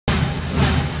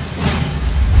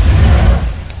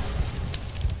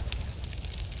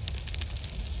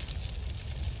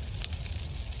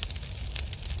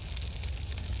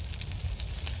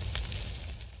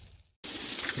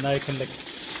Now you can like.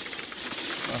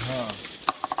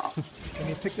 Can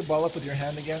you pick the ball up with your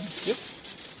hand again? Yep.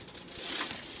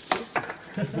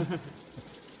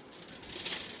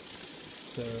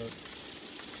 So.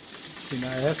 See, now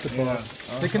I have the ball.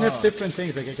 They can have different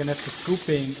things. Like I can have the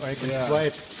scooping, or I can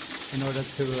swipe in order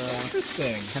to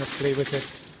kind of play with it.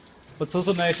 What's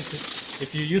also nice is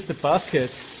if you use the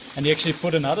basket and you actually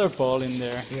put another ball in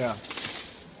there. Yeah.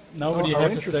 Now what you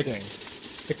have is like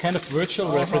the kind of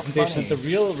virtual representation, the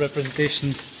real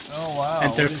representation. Oh wow!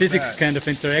 And their physics kind of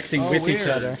interacting with each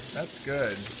other. That's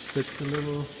good. So it's a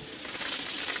little.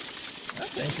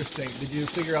 That's interesting. Did you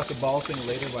figure out the ball thing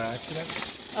later by accident?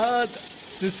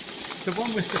 The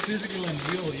one with the physical and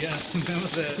real, yeah.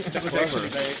 that was actually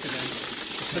by accident.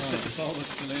 It's just that the ball was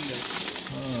still in there.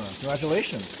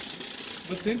 Congratulations.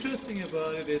 What's interesting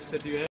about it is that you have